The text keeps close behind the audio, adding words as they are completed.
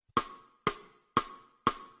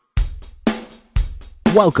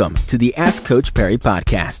Welcome to the Ask Coach Perry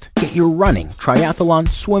podcast. Get your running,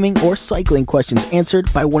 triathlon, swimming, or cycling questions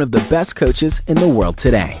answered by one of the best coaches in the world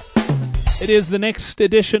today. It is the next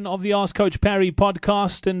edition of the Ask Coach Perry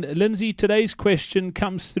podcast. And Lindsay, today's question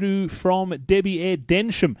comes through from Debbie Air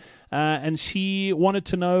Densham. And she wanted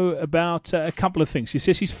to know about a couple of things. She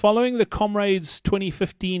says she's following the Comrades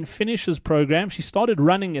 2015 Finishers program. She started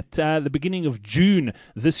running at the beginning of June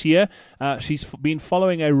this year. She's been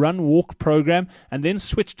following a run-walk program and then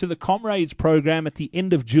switched to the Comrades program at the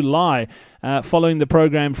end of July, following the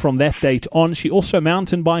program from that date on. She also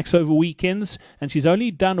mountain bikes over weekends, and she's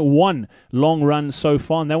only done one long run so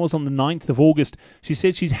far, and that was on the 9th of August. She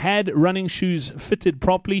said she's had running shoes fitted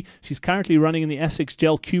properly. She's currently running in the Asics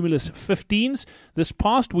Gel Cumulus 15s. This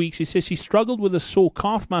past week, she says she struggled with a sore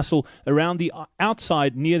calf muscle around the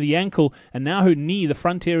outside near the ankle, and now her knee, the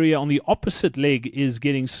front area on the opposite leg, is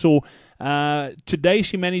getting sore. Today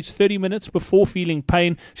she managed 30 minutes before feeling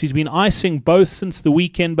pain. She's been icing both since the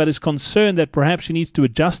weekend, but is concerned that perhaps she needs to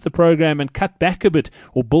adjust the program and cut back a bit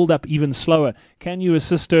or build up even slower. Can you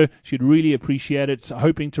assist her? She'd really appreciate it.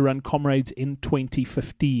 Hoping to run Comrades in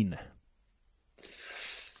 2015.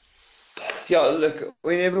 Yeah, look,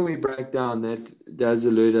 whenever we break down, that does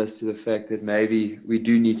alert us to the fact that maybe we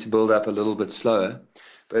do need to build up a little bit slower.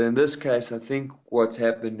 But in this case, I think what's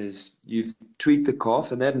happened is you've tweaked the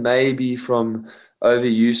calf, and that may be from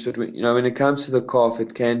overuse. But when it comes to the calf,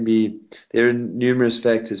 it can be, there are numerous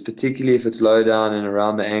factors, particularly if it's low down and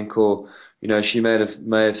around the ankle. She may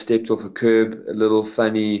have stepped off a curb a little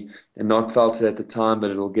funny and not felt it at the time,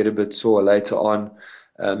 but it'll get a bit sore later on.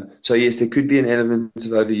 So yes, there could be an element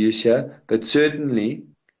of overuse here, but certainly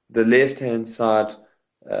the left-hand side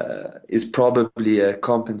is probably a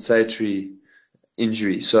compensatory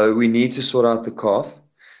injury. So we need to sort out the calf,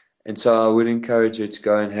 and so I would encourage her to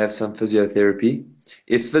go and have some physiotherapy.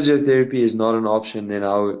 If physiotherapy is not an option, then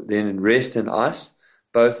I would then rest and ice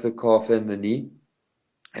both the calf and the knee,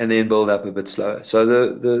 and then build up a bit slower. So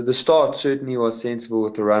the start certainly was sensible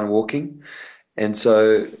with the run walking, and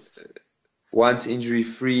so once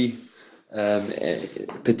injury-free,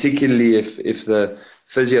 particularly if the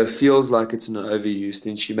physio feels like it's an overuse,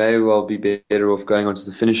 then she may well be better off going on to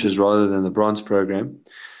the finishers rather than the bronze program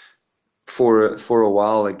for a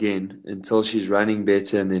while again until she's running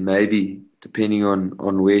better, and then maybe, depending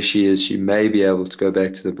on where she is, she may be able to go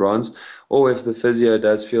back to the bronze. Or if the physio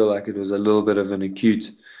does feel like it was a little bit of an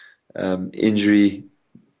acute injury,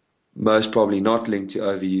 most probably not linked to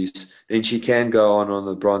overuse, then she can go on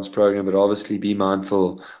the bronze program, but obviously be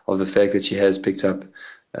mindful of the fact that she has picked up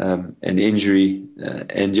an injury.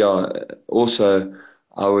 Also,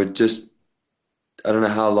 I don't know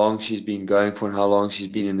how long she's been going for and how long she's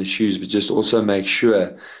been in the shoes, but just also make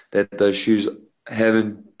sure that those shoes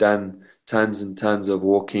haven't done tons and tons of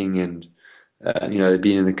walking and, they've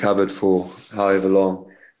been in the cupboard for however long,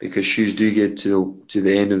 because shoes do get to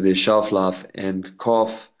the end of their shelf life, and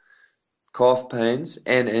calf pains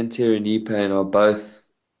and anterior knee pain are both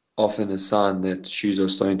often a sign that shoes are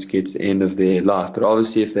starting to get to the end of their life. But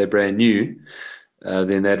obviously, if they're brand new,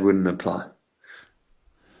 then that wouldn't apply.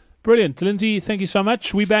 Brilliant. Lindsay, thank you so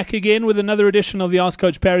much. We're back again with another edition of the Ask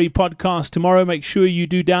Coach Perry podcast tomorrow. Make sure you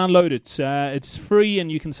do download it. It's free, and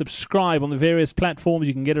you can subscribe on the various platforms.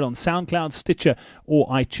 You can get it on SoundCloud, Stitcher, or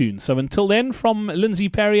iTunes. So until then, from Lindsay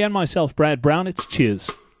Perry and myself, Brad Brown, it's cheers.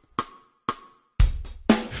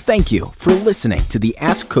 Thank you for listening to the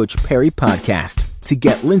Ask Coach Perry podcast. To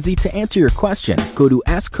get Lindsay to answer your question, go to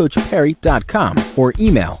AskCoachPerry.com or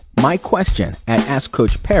email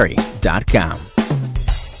myquestion@AskCoachPerry.com.